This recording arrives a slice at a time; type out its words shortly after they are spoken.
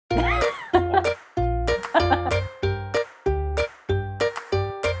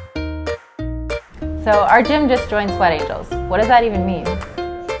So our gym just joined Sweat Angels. What does that even mean?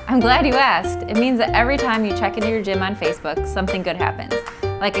 I'm glad you asked. It means that every time you check into your gym on Facebook, something good happens,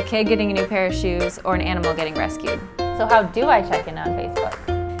 like a kid getting a new pair of shoes or an animal getting rescued. So how do I check in on Facebook?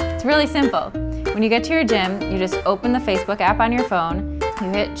 It's really simple. When you get to your gym, you just open the Facebook app on your phone, you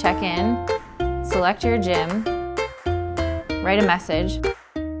hit check in, select your gym, write a message,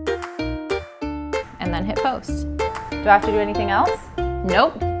 and then hit post. Do I have to do anything else?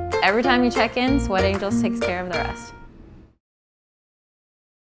 Nope. Every time you check in, Sweat Angels takes care of the rest.